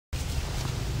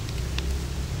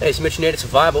Hey, it's Mitch Native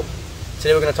Survival.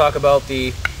 Today we're going to talk about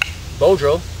the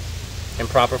Bowdrill in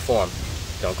proper form.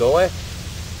 Don't go away.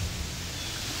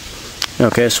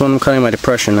 Okay, so when I'm cutting my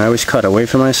depression, I always cut away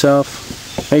from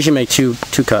myself. I usually make two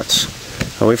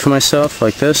cuts. Away from myself,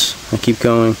 like this. I keep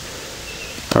going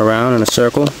around in a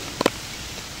circle.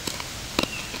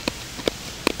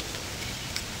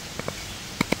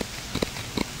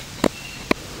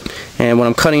 And when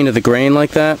I'm cutting into the grain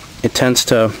like that, it tends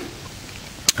to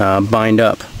bind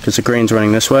up because the grain's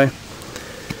running this way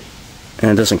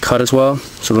and it doesn't cut as well.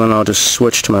 So then I'll just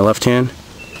switch to my left hand.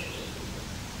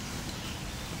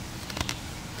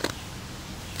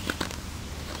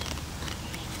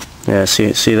 Yeah,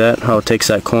 see that? How it takes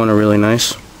that corner really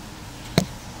nice.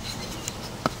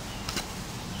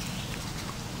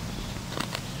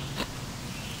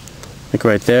 Like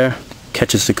right there,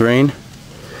 catches the grain.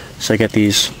 So I get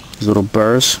these little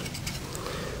burrs.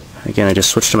 Again, I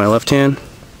just switch to my left hand.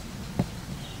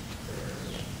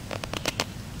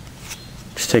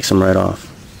 Just takes them right off.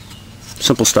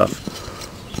 Simple stuff.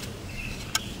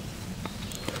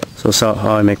 So that's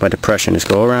how I make my depression, is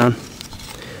go around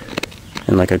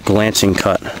and like a glancing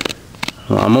cut.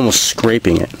 Well, I'm almost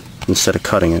scraping it instead of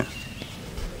cutting it.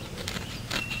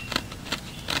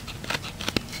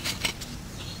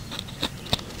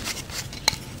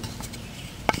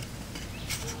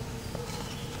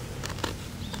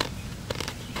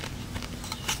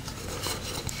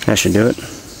 That should do it.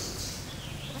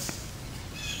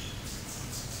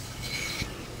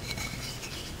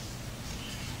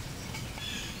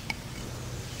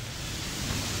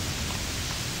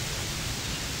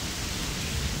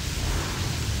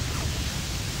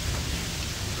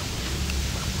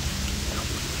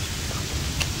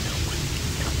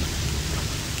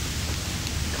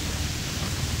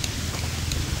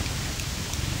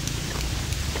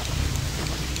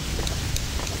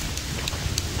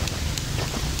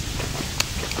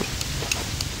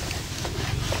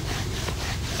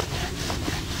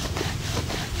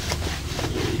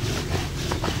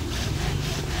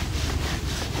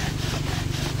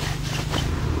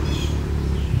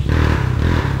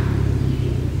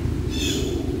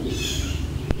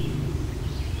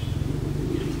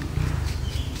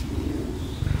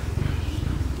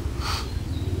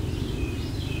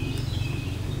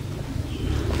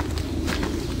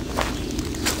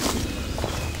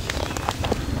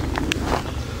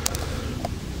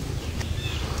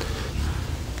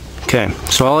 Okay,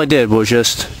 so all I did was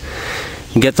just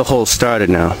get the hole started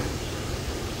now.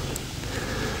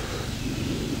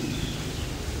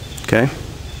 Okay.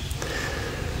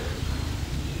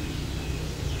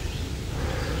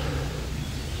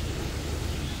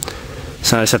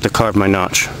 So I just have to carve my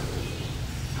notch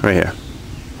right here.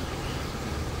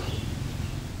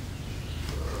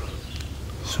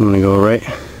 So I'm going to go right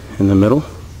in the middle.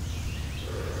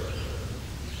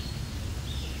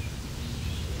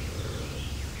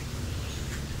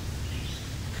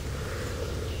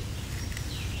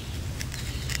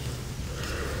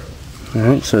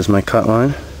 Alright, so there's my cut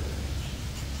line.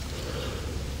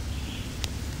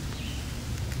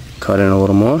 Cut in a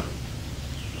little more.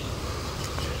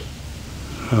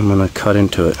 I'm going to cut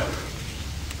into it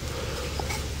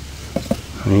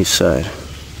on each side.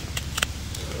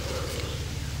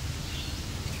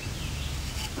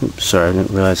 Oops, sorry, I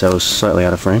didn't realize I was slightly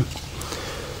out of frame.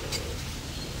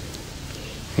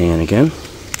 And again.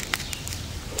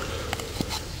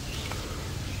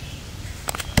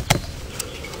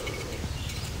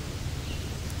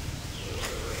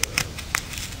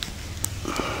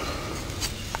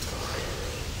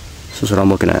 This is what I'm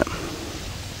looking at.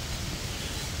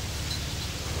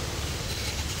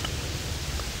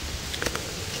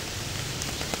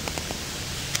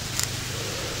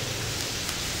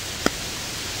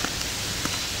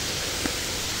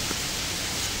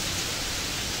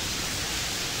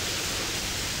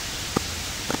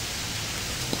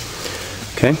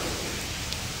 Okay.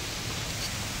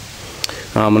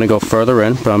 I'm going to go further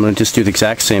in, but I'm going to just do the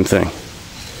exact same thing.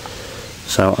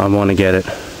 So I want to get it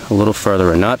a little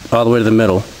further in, not all the way to the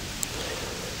middle,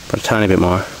 but a tiny bit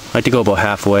more. I like to go about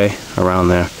halfway around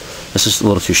there. This is a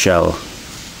little too shallow,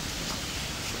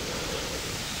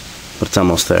 but it's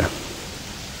almost there.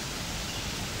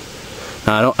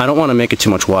 Now I don't want to make it too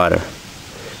much wider,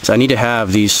 so I need to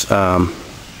have these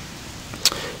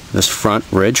this front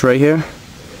ridge right here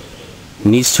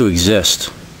needs to exist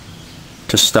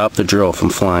to stop the drill from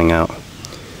flying out.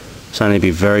 So I need to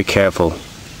be very careful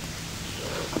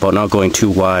about not going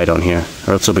too wide on here,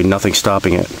 or else there'll be nothing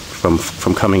stopping it from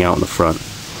coming out in the front.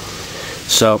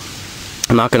 So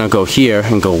I'm not going to go here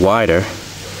and go wider.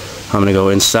 I'm going to go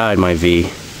inside my V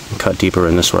and cut deeper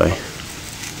in this way.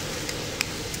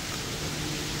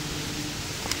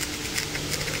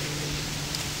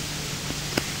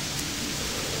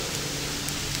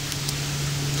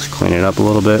 it up a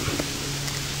little bit.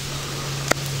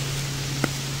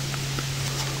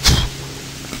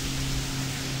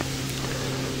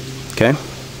 Okay.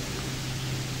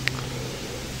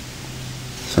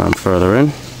 So I'm further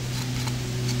in.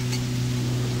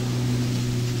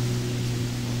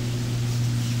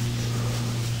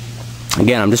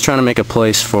 Again, I'm just trying to make a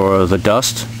place for the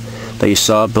dust that you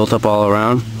saw built up all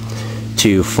around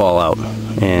to fall out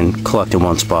and collect in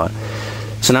one spot.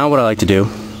 So now what I like to do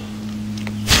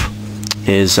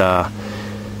is cut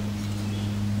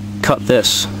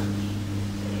this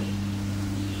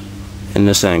in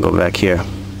this angle back here.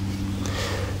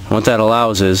 And what that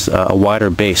allows is a wider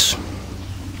base.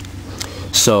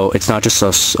 So it's not just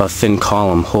a thin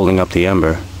column holding up the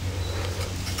ember.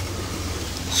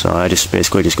 So I just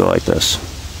basically just go like this.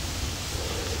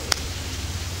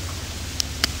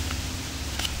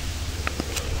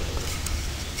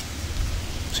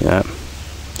 See that?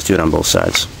 Let's do it on both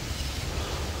sides.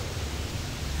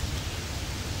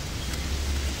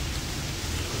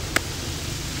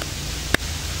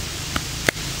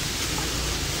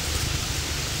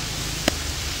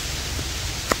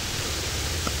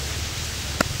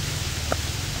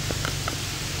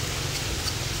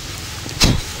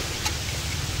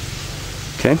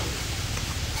 Okay,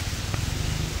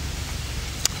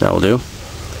 that will do. You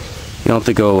don't have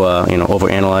to go,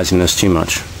 over analyzing this too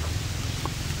much.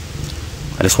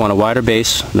 I just want a wider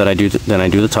base than I do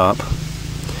the top,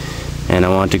 and I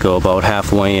want to go about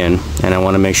halfway in, and I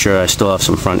want to make sure I still have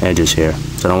some front edges here,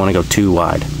 so I don't want to go too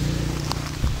wide.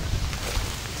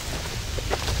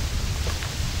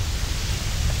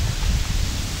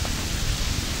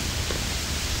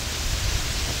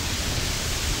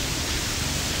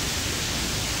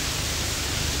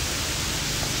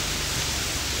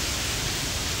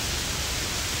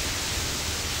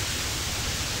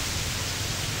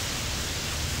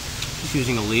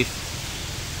 Using a leaf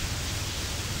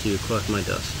to collect my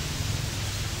dust.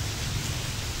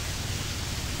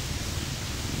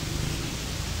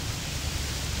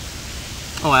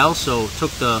 Oh, I also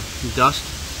took the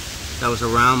dust that was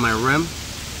around my rim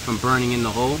from burning in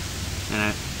the hole, and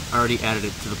I already added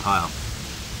it to the pile.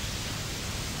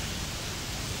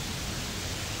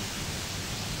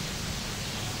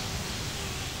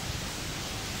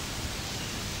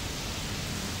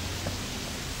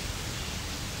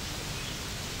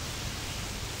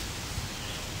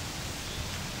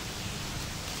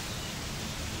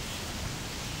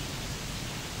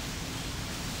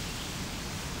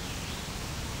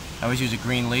 I always use a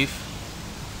green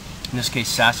leaf, in this case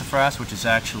sassafras, which is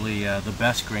actually the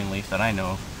best green leaf that I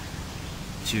know of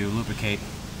to lubricate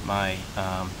my,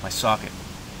 my socket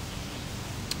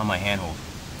on my handhold.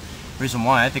 The reason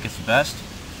why I think it's the best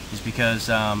is because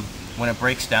when it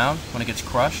breaks down, when it gets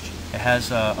crushed, it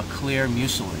has a clear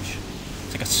mucilage.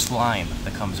 It's like a slime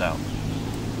that comes out.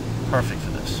 Perfect for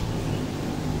this.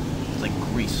 It's like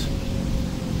grease.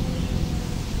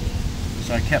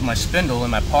 So I kept my spindle in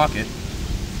my pocket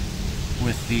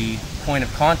with the point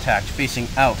of contact facing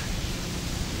out.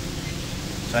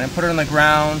 So I didn't put it on the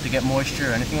ground to get moisture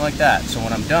or anything like that. So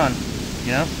when I'm done,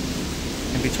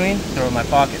 in between, throw it in my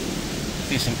pocket,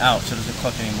 facing out so it doesn't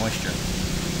collect any moisture.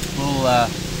 Little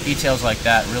details like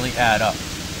that really add up.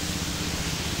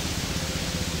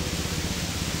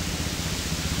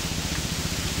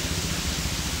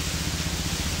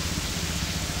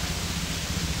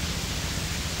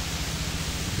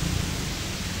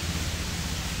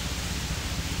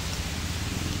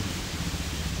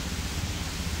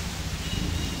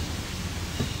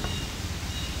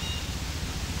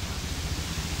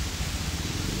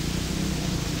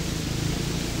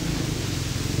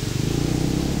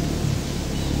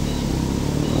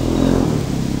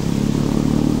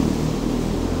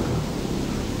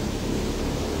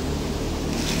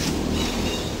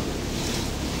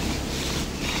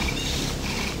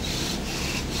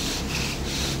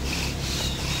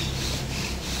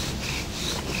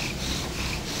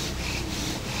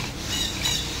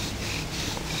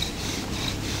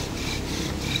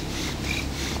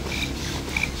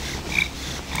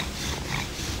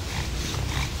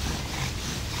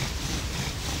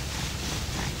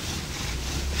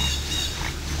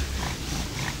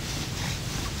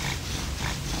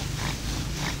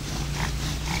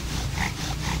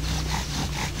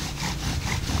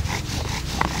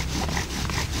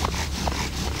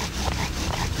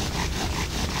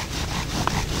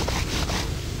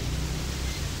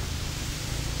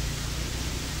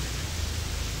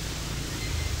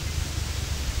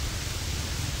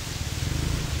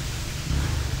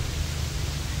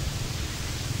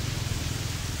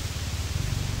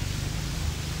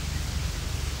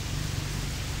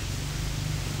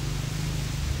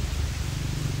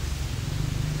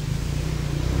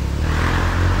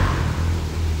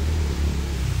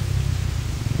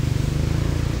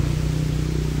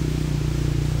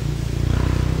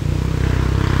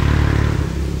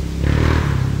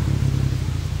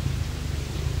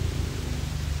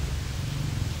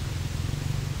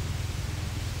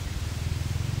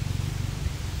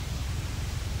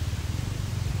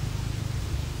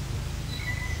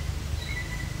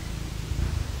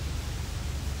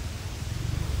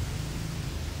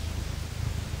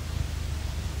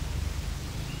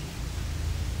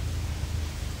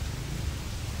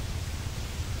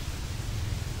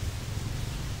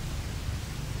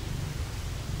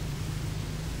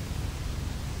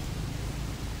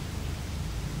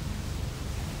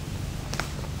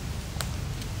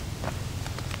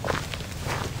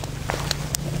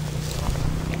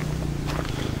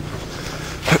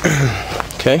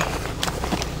 Okay.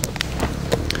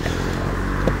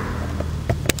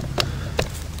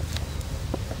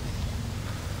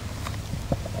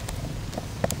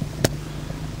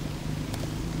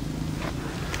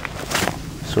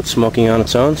 So it's smoking on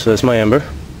its own, so that's my ember.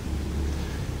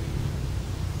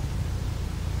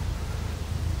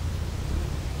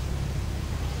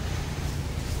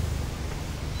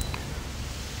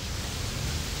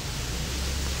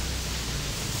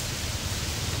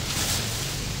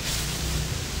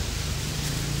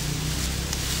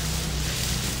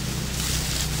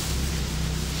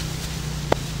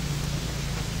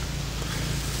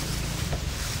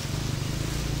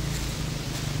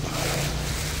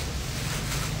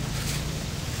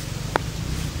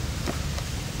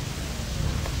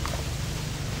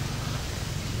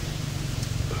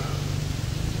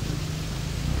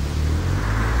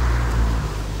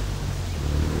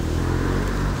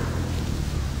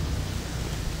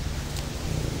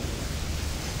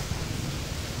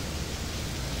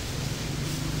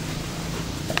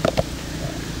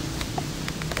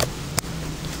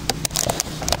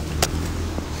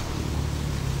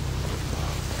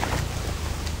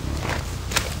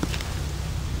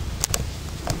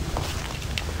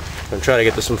 I'm trying to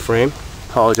get this in frame.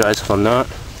 Apologize if I'm not.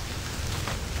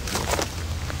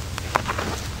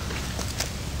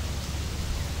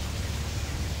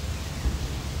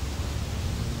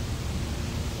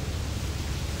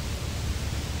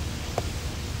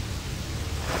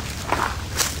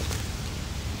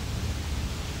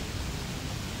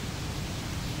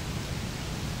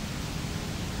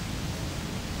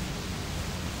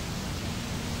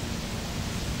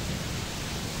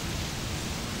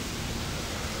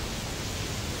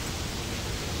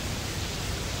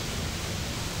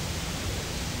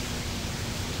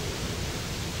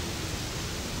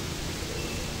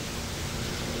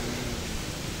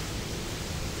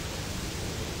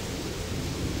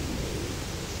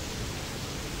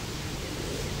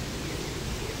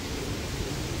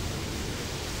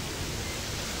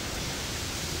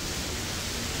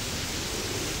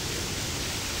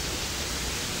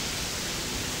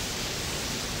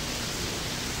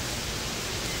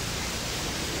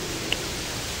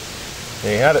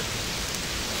 There you have it.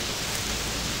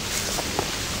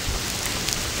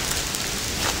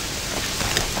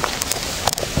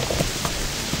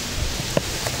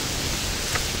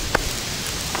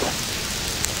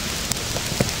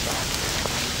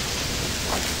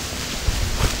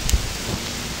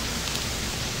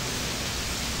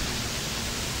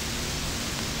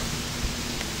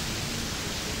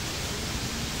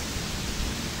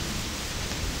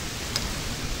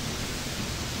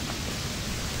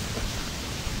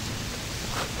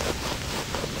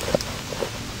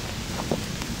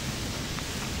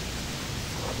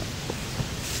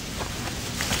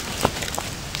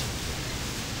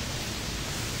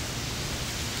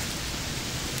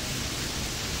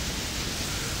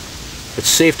 It's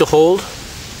safe to hold.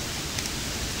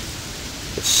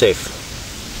 It's safe.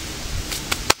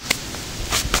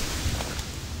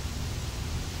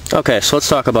 Okay, so let's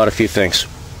talk about a few things.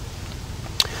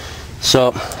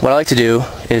 So what I like to do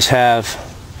is have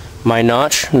my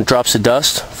notch and drops of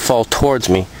dust fall towards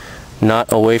me,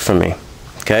 not away from me.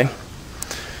 Okay?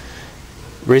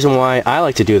 Reason why I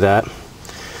like to do that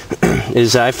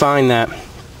is I find that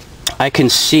I can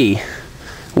see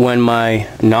when my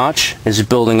notch is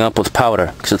building up with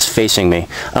powder because it's facing me.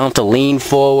 I don't have to lean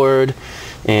forward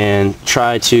and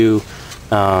try to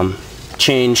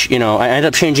change, you know, I end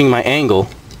up changing my angle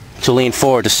to lean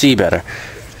forward to see better.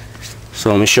 So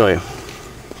let me show you.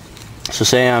 So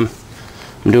say I'm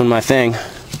doing my thing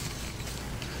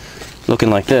looking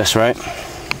like this, right?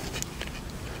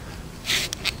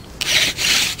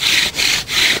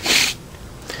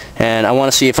 And I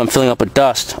want to see if I'm filling up with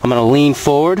dust. I'm going to lean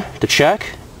forward to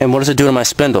check. And what does it do to my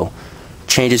spindle?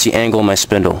 Changes the angle of my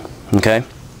spindle. Okay?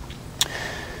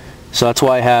 So that's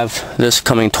why I have this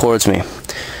coming towards me.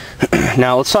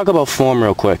 Now let's talk about form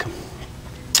real quick.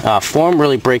 Form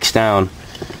really breaks down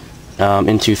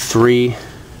into three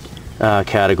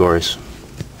categories.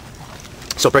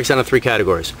 So it breaks down into three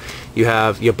categories. You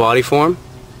have your body form,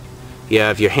 you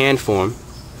have your hand form,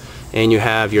 and you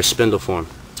have your spindle form.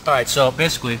 Alright, so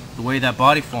basically the way that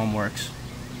body form works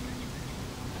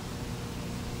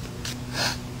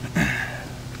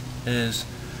is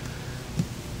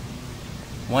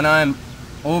when I'm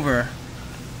over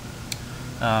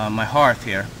my hearth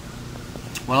here,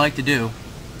 what I like to do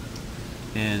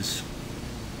is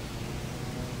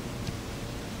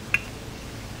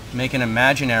make an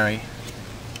imaginary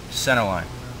center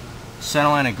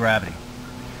line of gravity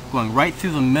going right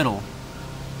through the middle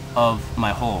of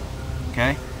my hole.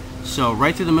 Okay, so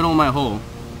right through the middle of my hole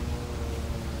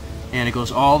and it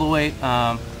goes all the way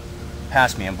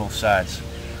past me on both sides.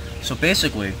 So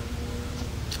basically,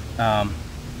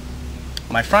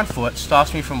 my front foot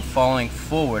stops me from falling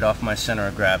forward off my center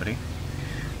of gravity.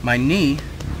 My knee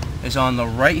is on the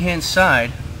right hand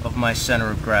side of my center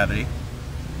of gravity,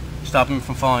 stopping me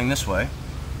from falling this way.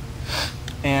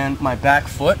 And my back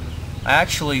foot, I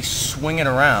actually swing it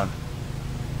around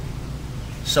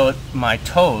so my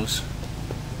toes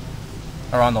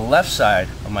are on the left side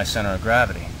of my center of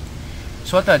gravity.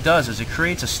 So what that does is it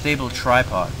creates a stable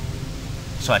tripod.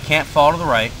 So I can't fall to the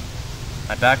right.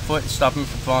 My back foot is stopping me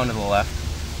from falling to the left.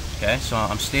 Okay, so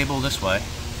I'm stable this way.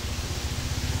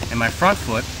 And my front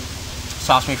foot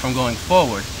stops me from going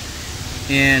forward.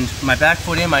 And my back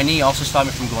foot and my knee also stop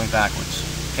me from going backwards.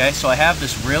 Okay, so I have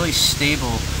this really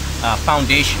stable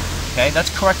foundation. Okay,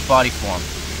 that's correct body form.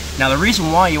 Now the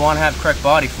reason why you want to have correct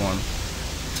body form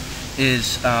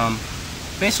is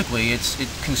basically it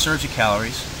conserves your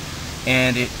calories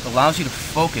and it allows you to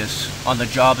focus on the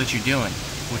job that you're doing,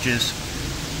 which is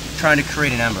trying to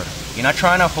create an ember. You're not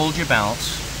trying to hold your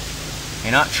balance.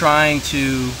 You're not trying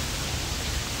to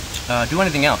do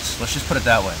anything else. Let's just put it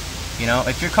that way. You know,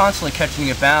 if you're constantly catching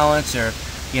your balance or,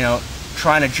 you know,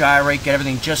 trying to gyrate, get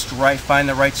everything just right, find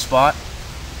the right spot,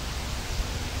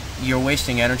 you're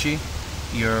wasting energy,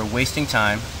 you're wasting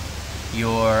time,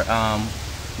 you're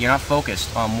not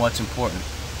focused on what's important.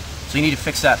 So you need to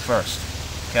fix that first.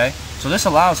 Okay? So this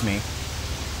allows me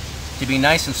to be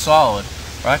nice and solid,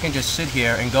 where I can just sit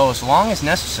here and go as long as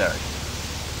necessary.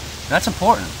 And that's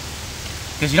important,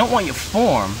 because you don't want your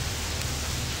form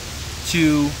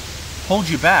to hold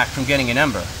you back from getting an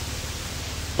ember,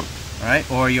 right?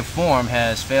 Or your form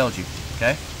has failed you.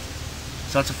 Okay?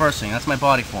 So that's the first thing. That's my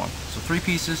body form. So 3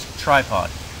 pieces, tripod.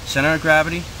 Center of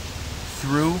gravity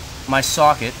through my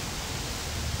socket,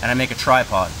 and I make a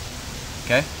tripod.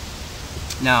 Okay?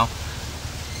 Now,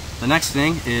 the next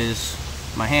thing is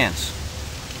my hands.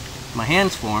 My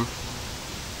hands form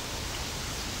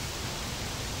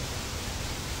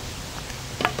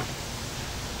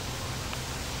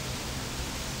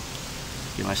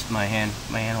get my hand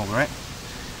hold right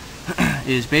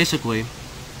is basically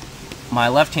my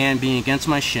left hand being against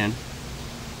my shin,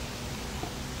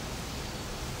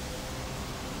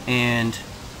 and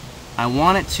I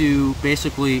want it to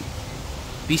basically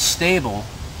be stable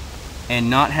and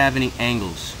not have any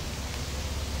angles.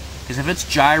 Because if it's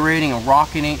gyrating or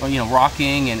rocking, or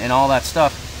rocking and all that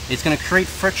stuff, it's going to create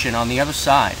friction on the other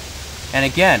side. And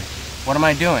again, what am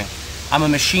I doing? I'm a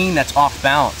machine that's off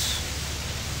balance.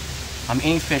 I'm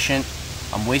inefficient,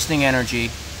 I'm wasting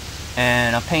energy,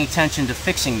 and I'm paying attention to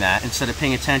fixing that instead of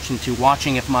paying attention to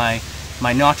watching if my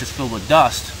notch is filled with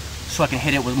dust, so I can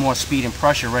hit it with more speed and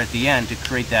pressure right at the end to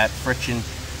create that friction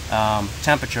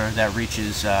temperature that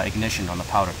reaches ignition on the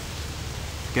powder.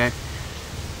 Okay.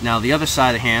 Now the other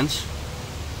side of the hands.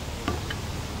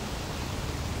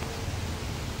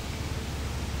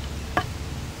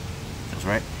 That's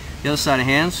right. The other side of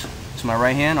hands is my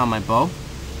right hand on my bow.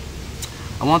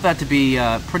 I want that to be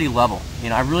pretty level.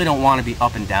 I really don't want to be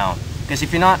up and down, because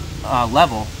if you're not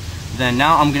level, then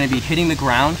now I'm going to be hitting the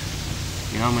ground.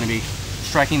 I'm going to be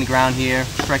striking the ground here,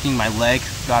 striking my leg,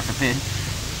 God forbid.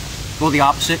 Go the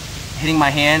opposite, hitting my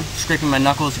hand, scraping my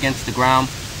knuckles against the ground.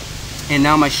 And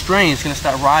now my strain is going to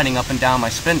start riding up and down my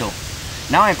spindle.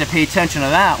 Now I have to pay attention to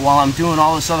that while I'm doing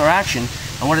all this other action.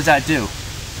 And what does that do?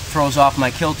 Throws off my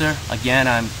kilter. Again,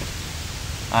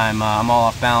 I'm all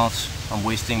off balance. I'm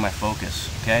wasting my focus.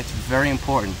 Okay, it's very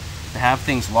important to have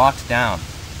things locked down.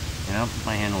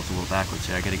 My hand holds a little backwards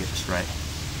here. I got to get this right.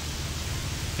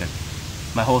 Good.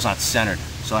 My hole's not centered,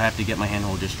 so I have to get my hand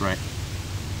hold just right.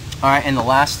 All right, and the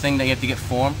last thing that you have to get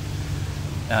form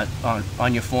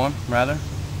on your form rather.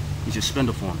 Is your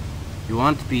spindle form. You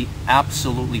want it to be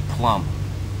absolutely plumb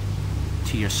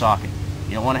to your socket.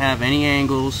 You don't want to have any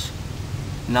angles,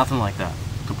 nothing like that.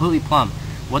 Completely plumb.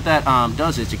 What that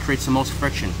does is it creates the most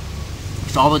friction.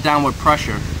 It's all the downward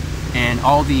pressure and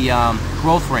all the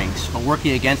growth rings are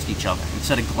working against each other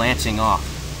instead of glancing off.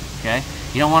 Okay?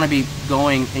 You don't want to be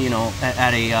going,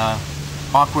 at a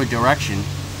awkward direction.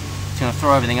 It's going to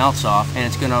throw everything else off, and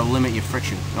it's going to limit your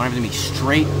friction. You want everything to be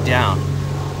straight down.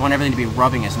 I want everything to be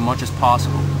rubbing as much as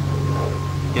possible.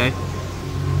 Okay?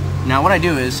 Now what I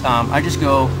do is I just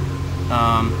go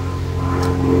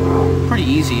pretty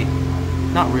easy,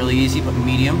 not really easy, but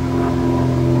medium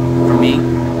for me.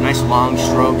 Nice long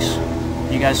strokes.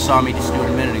 You guys saw me just do it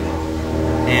a minute ago.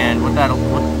 And what that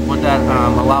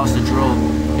allows the drill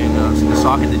in the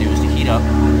socket to do is to heat up,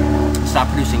 stop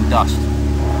producing dust.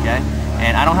 Okay?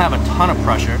 And I don't have a ton of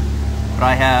pressure, but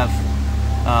I have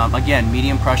again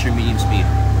medium pressure, medium speed.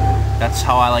 That's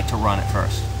how I like to run it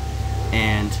first.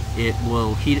 and it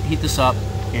will heat this up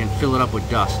and fill it up with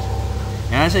dust.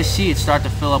 And as I see it start to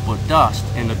fill up with dust,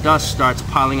 and the dust starts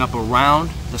piling up around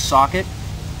the socket,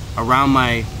 around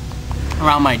my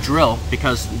drill,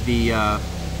 because the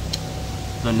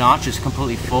notch is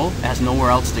completely full, it has nowhere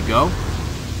else to go.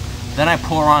 Then I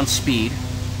pour on speed,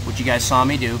 which you guys saw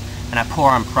me do, and I pour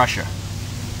on pressure,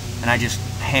 and I just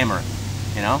hammer it,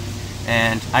 you know,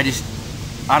 and I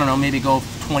don't know, maybe go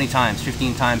 20 times,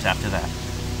 15 times after that.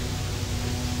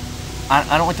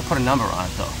 I don't like to put a number on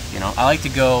it though, you know. I like to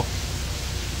go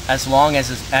as long as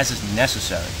is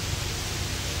necessary.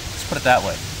 Let's put it that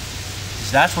way,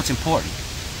 because that's what's important,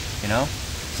 you know.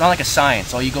 It's not like a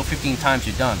science. Oh, you go 15 times,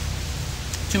 you're done.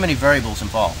 Too many variables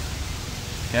involved.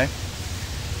 Okay.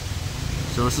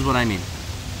 So this is what I mean.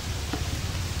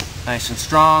 Nice and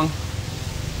strong.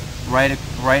 Right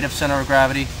of center of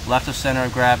gravity, left of center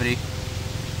of gravity,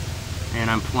 and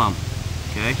I'm plumb.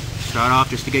 Okay. Start off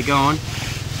just to get going.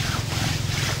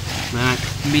 Then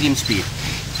medium speed.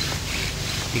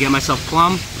 To get myself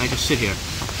plumb, I just sit here.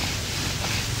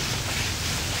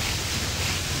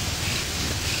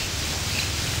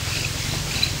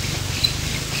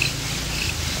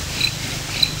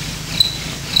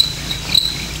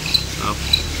 So,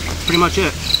 that's pretty much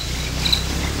it.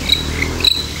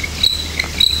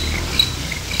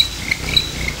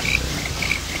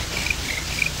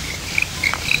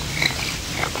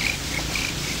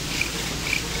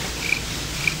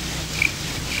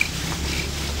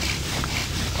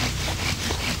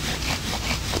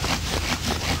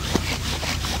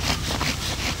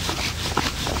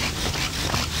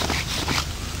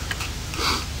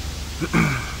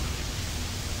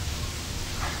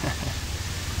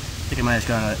 I think I might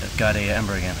have got a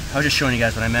ember again. I was just showing you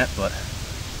guys what I meant, but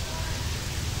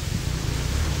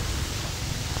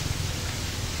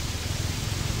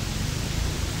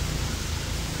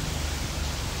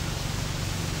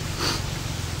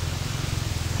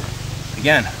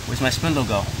again, where's my spindle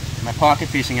go? My pocket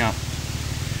facing out.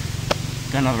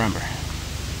 Got another ember.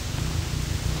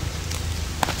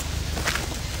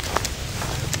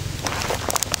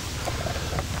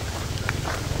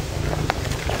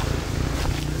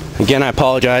 Again, I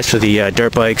apologize for the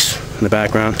dirt bikes in the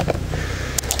background.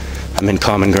 I'm in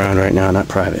common ground right now, not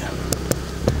private.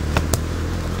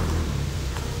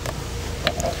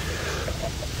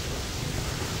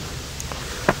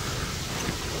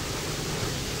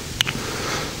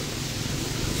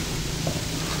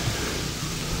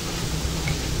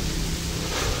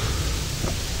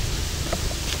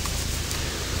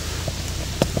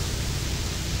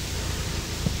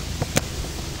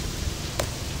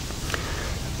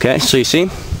 Okay, so you see,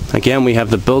 again we have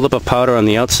the buildup of powder on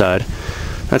the outside.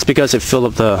 That's because it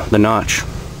filled up the notch,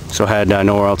 so it had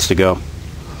nowhere else to go.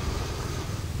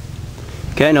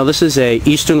 Okay, now this is a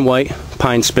Eastern White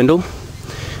Pine spindle,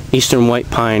 Eastern White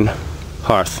Pine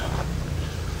hearth.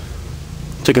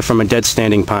 Took it from a dead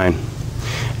standing pine.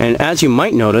 And as you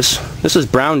might notice, this is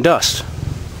brown dust.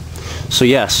 So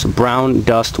yes, brown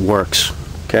dust works.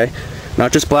 Okay,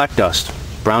 not just black dust.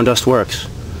 Brown dust works.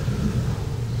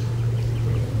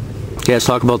 Okay, let's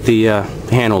talk about the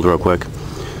handhold real quick.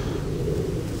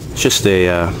 It's just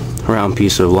a round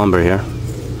piece of lumber here,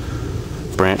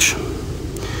 branch,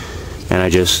 and I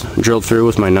just drilled through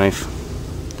with my knife.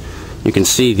 You can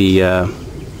see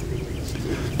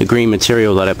the green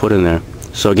material that I put in there.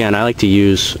 So again, I like to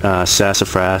use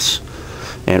sassafras,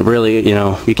 and really, you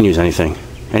know, you can use anything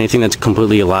that's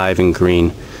completely alive and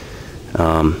green.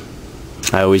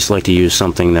 I always like to use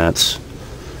something that's,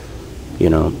 you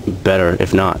know, better.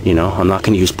 If not, you know, I'm not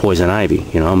going to use poison ivy.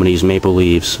 You know, I'm going to use maple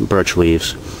leaves, birch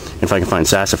leaves, and if I can find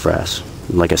sassafras.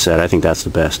 Like I said, I think that's the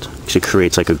best, because it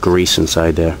creates like a grease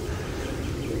inside there.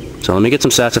 So let me get some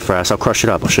sassafras. I'll crush it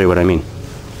up. I'll show you what I mean.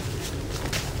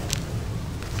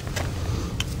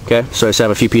 Okay, so I just have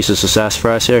a few pieces of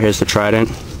sassafras here. Here's the trident.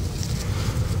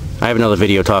 I have another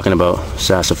video talking about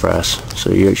sassafras,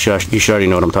 so you should already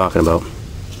know what I'm talking about.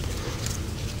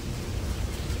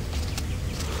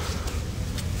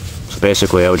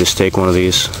 Basically, I would just take one of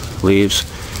these leaves,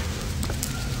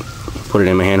 put it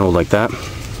in my handhold like that.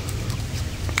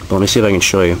 But let me see if I can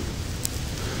show you.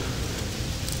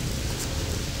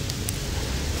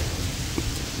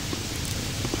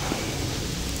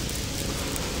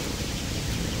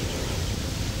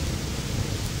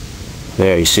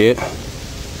 There, you see it?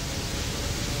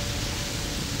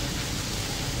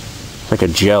 It's like a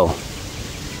gel.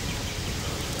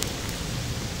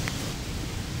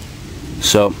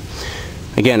 So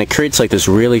again, it creates like this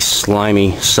really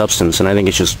slimy substance, and I think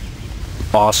it's just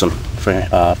awesome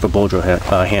for Bowdrill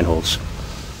handholds.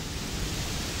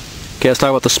 Okay, let's talk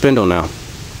about the spindle now.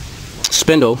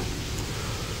 Spindle,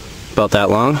 about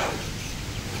that long.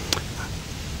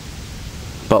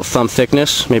 About thumb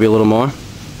thickness, maybe a little more.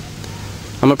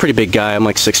 I'm a pretty big guy, I'm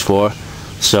like 6'4",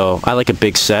 so I like a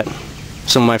big set.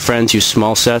 Some of my friends use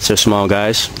small sets, they're small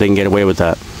guys, they can get away with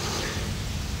that.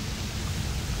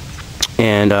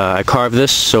 And I carve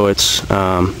this so it's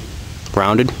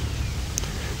rounded.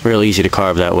 Real easy to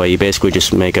carve that way. You basically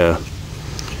just make a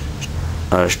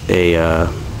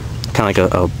kind of like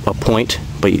a point,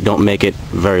 but you don't make it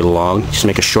very long. Just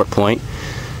make a short point,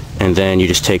 and then you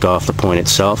just take off the point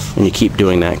itself, and you keep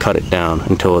doing that. Cut it down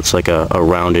until it's like a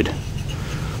rounded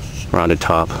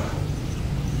top.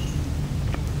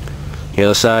 The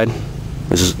other side,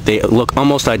 they look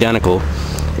almost identical,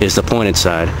 is the pointed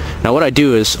side. Now what I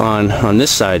do is on this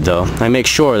side though, I make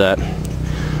sure that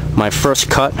my first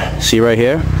cut, see right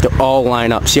here, they all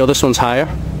line up. See how this one's higher?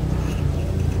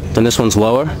 Then this one's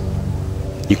lower?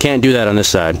 You can't do that on this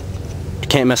side. You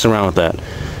can't mess around with that.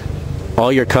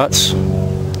 All your cuts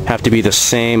have to be the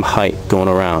same height going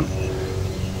around.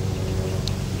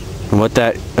 And what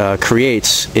that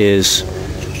creates is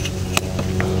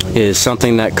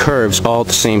something that curves all at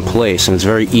the same place, and it's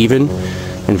very even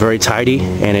and very tidy,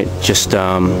 and it just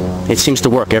it seems to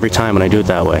work every time when I do it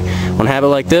that way. When I have it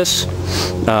like this,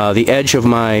 the edge of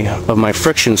my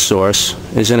friction source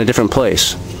is in a different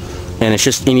place, and it's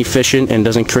just inefficient and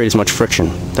doesn't create as much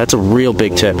friction. That's a real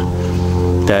big tip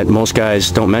that most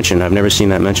guys don't mention. I've never seen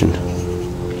that mentioned.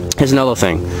 Here's another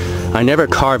thing. I never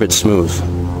carve it smooth.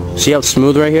 See how it's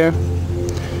smooth right here?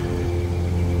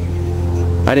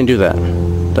 I didn't do that.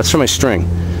 That's for my string.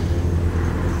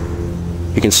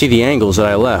 You can see the angles that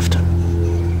I left.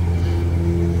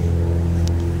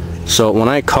 So when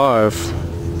I carve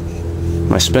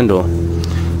my spindle,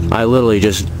 I literally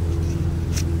just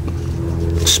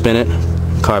spin it,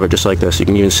 carve it just like this. You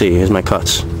can even see, here's my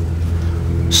cuts.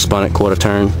 Spun it quarter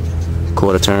turn,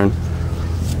 quarter turn.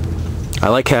 I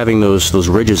like having those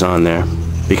ridges on there,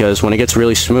 because when it gets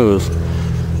really smooth,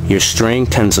 your string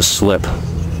tends to slip.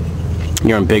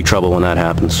 You're in big trouble when that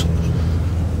happens.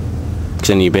 Because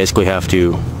then you basically have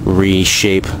to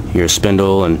reshape your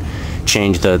spindle and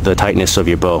change the tightness of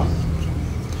your bow.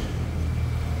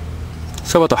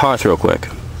 So about the hearth real quick.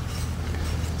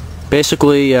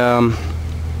 Basically, I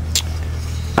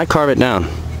carve it down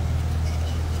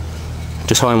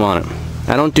just how I want it.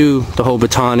 I don't do the whole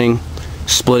batoning,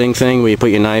 splitting thing where you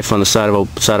put your knife on the side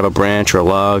of a branch or a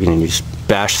log and you just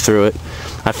bash through it.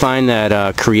 I find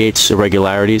that creates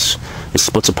irregularities. It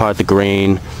splits apart the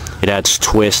grain. It adds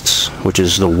twists, which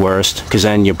is the worst, because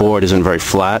then your board isn't very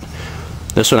flat.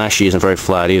 This one actually isn't very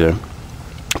flat either.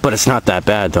 But it's not that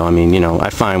bad though. I mean, you know, I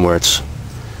find where it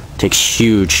takes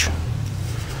huge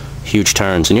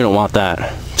turns, and you don't want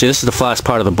that. See, this is the flattest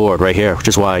part of the board right here, which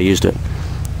is why I used it.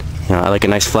 You know, I like a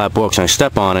nice flat board, because when I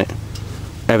step on it,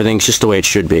 everything's just the way it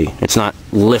should be. It's not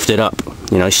lifted up.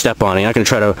 You know, you step on it, you're not going to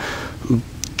try to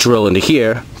drill into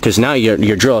here, because now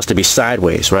your drill has to be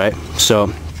sideways, right?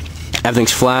 So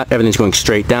everything's flat, everything's going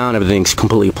straight down, everything's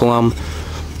completely plumb.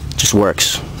 It just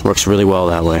works really well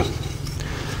that way.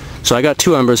 So I got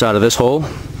 2 embers out of this hole,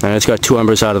 and I just got 2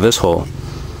 embers out of this hole,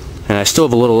 and I still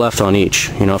have a little left on each.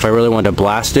 You know, if I really wanted to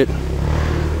blast it,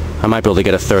 I might be able to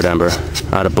get a 3rd ember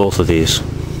out of both of these.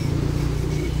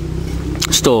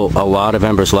 Still a lot of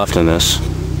embers left in this,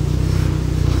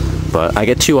 but I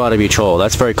get 2 out of each hole.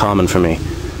 That's very common for me.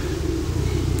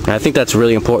 And I think that's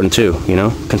really important too, you know,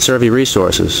 conserve your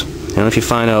resources. You know, if you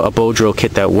find a Bowdrill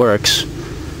kit that works,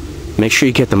 make sure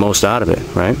you get the most out of it,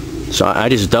 right? So I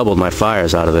just doubled my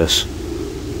fires out of this.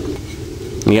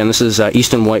 Again, this is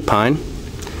Eastern White Pine.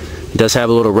 It does have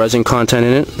a little resin content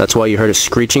in it. That's why you heard it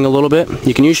screeching a little bit.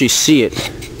 You can usually see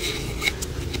it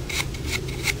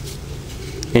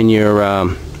in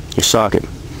your socket.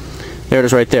 There it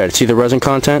is right there. See the resin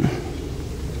content?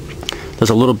 There's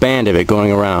a little band of it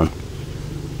going around.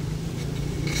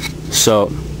 So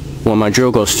when my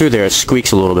drill goes through there, it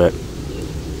squeaks a little bit.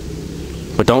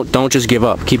 But don't just give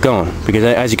up. Keep going, because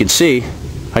as you can see,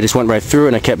 I just went right through it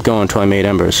and I kept going until I made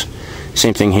embers.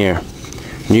 Same thing here.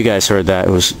 And you guys heard that.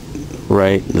 It was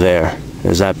right there.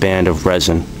 There's that band of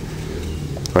resin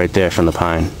right there from the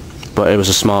pine. But it was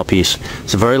a small piece.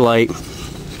 It's very light.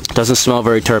 Doesn't smell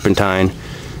very turpentine.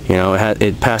 You know,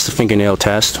 it passed the fingernail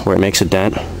test where it makes a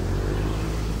dent.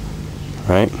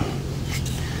 Right?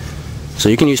 So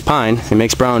you can use pine. It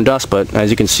makes brown dust, but as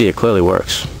you can see, it clearly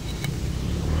works.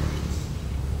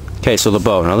 Okay, so the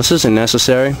bow. Now this isn't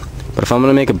necessary, but if I'm going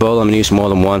to make a bow, I'm going to use more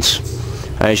than once.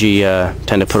 I usually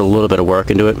tend to put a little bit of work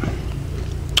into it.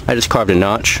 I just carved a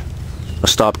notch, a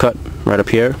stop cut right up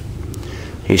here.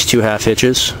 These 2 half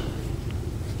hitches.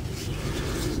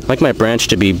 I like my branch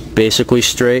to be basically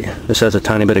straight. This has a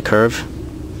tiny bit of curve.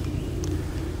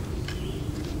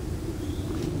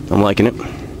 I'm liking it.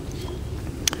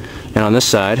 And on this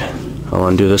side, I'll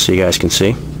undo this so you guys can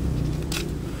see. I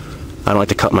don't like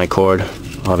to cut my cord,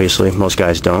 obviously. Most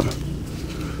guys don't.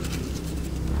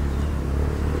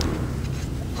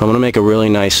 I'm going to make a really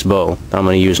nice bow that I'm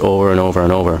going to use over and over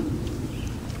and over.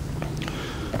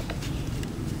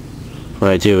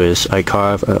 What I do is I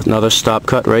carve another stop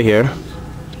cut right here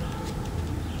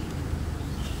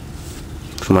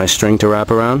for my string to wrap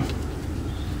around.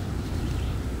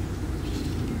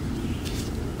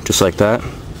 Just like that.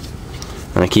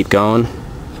 And I keep going.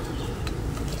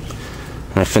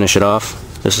 And I finish it off.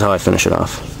 This is how I finish it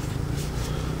off.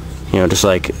 You know, just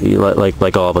like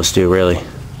all of us do, really.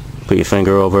 Put your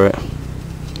finger over it.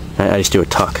 I just do a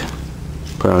tuck.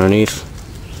 Put it underneath.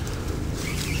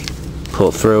 Pull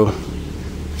it through.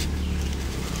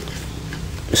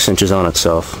 It cinches on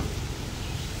itself.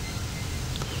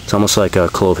 It's almost like a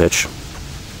clove hitch.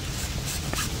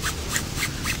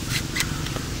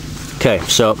 Okay,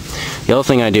 so the other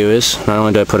thing I do is, not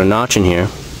only do I put a notch in here,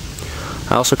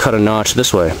 I also cut a notch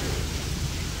this way.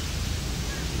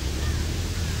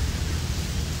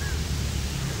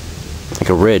 Like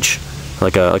a ridge,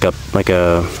 like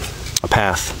a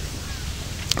path.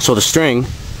 So the string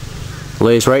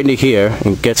lays right into here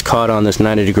and gets caught on this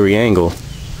 90-degree angle.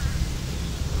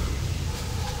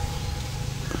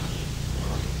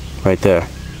 Right there.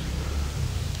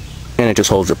 And it just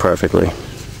holds it perfectly.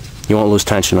 You won't lose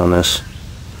tension on this.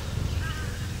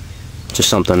 Just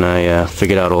something I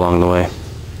figured out along the way.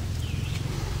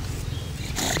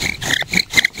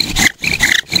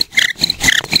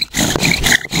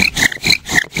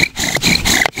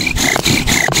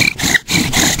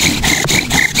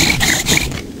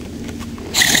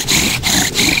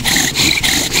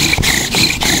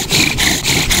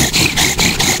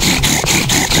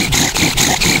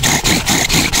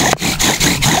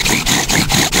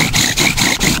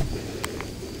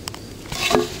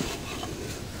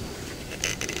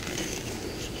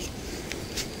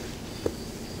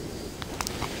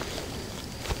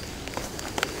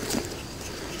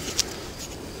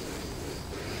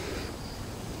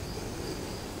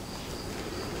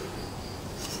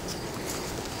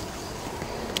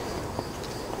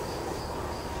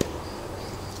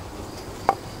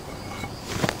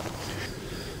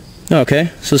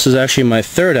 Okay, so this is actually my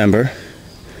third ember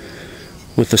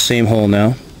with the same hole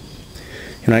now.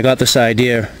 And I got this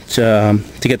idea to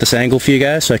get this angle for you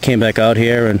guys, so I came back out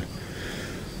here and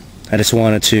I just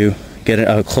wanted to get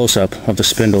a close-up of the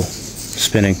spindle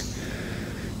spinning.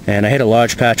 And I hit a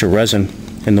large patch of resin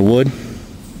in the wood,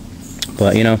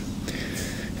 but you know,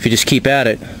 if you just keep at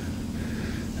it,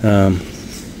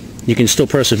 you can still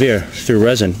persevere through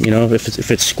resin. You know,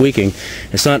 if it's squeaking,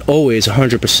 it's not always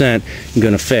 100%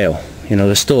 going to fail. You know,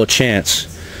 there's still a chance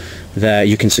that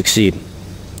you can succeed.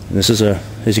 And this is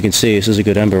as you can see, this is a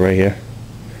good ember right here.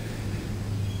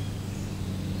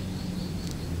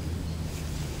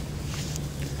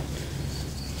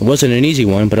 It wasn't an easy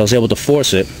one, but I was able to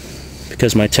force it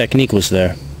because my technique was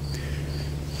there.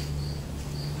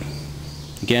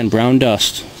 Again, brown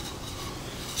dust.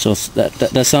 So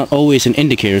that's not always an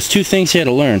indicator. There's two things here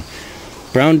to learn.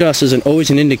 Brown dust isn't always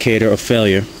an indicator of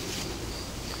failure.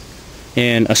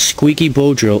 And a squeaky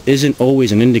bow drill isn't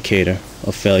always an indicator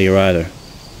of failure either.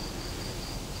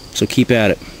 So keep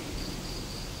at it.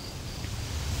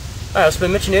 Alright, it's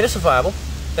been Mitch and Native Survival.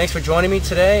 Thanks for joining me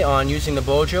today on using the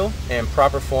bow drill in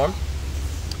proper form.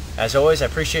 As always, I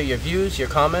appreciate your views, your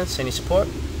comments, and your support.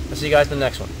 I'll see you guys in the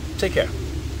next one. Take care.